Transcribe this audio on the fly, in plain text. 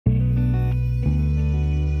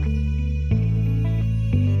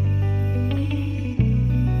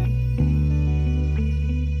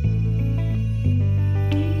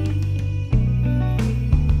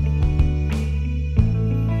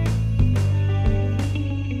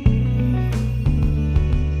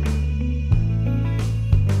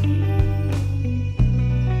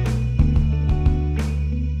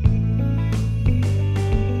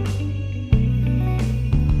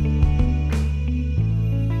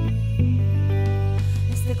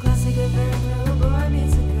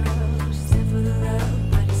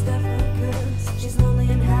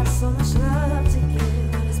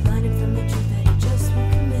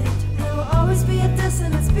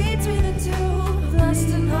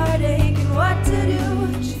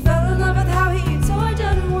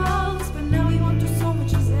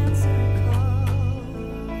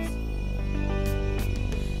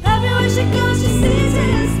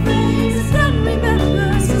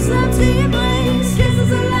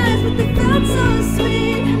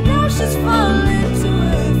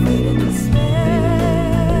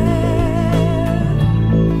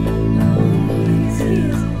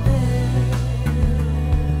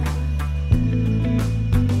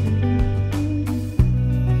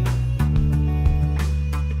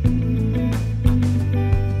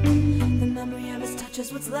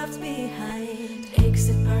left behind. Aches,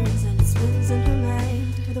 it burns, and it spins in her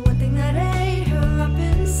mind. The one thing that ate her up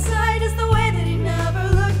inside is the way that he never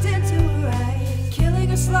looked into her eyes, killing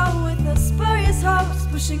her slow with the spurious hopes,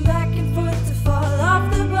 pushing back and forth to fall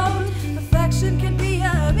off the boat. Affection can be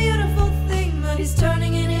a beautiful thing, but he's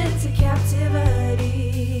turning it into captivity.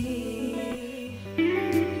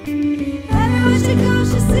 Everywhere she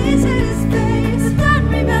goes, she sees his face, but then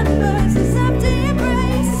remembers his empty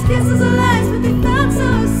embrace. His kisses are lies, but they felt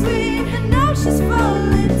so sweet, and now she's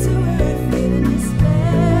falling to her feet in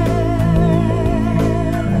despair,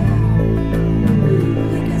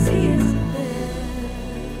 because he isn't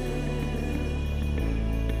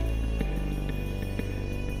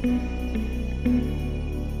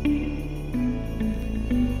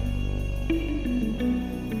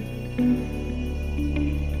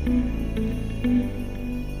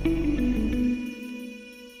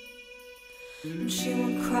And she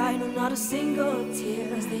won't cry, no, not a single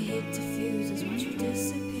tear, as the heat diffuses, watch her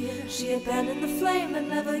disappear. She abandoned the flame but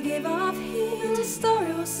never gave off heat, and his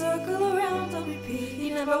story will circle around on repeat. He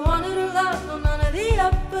never wanted her love, no, none of the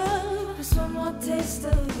above. Just one more taste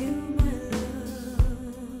of you, my love.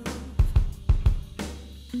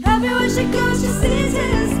 Everywhere she goes, she sees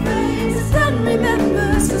his face, then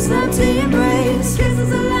remembers his empty embrace.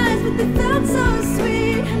 Kisses are lies, but they felt so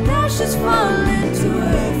sweet, and now she's falling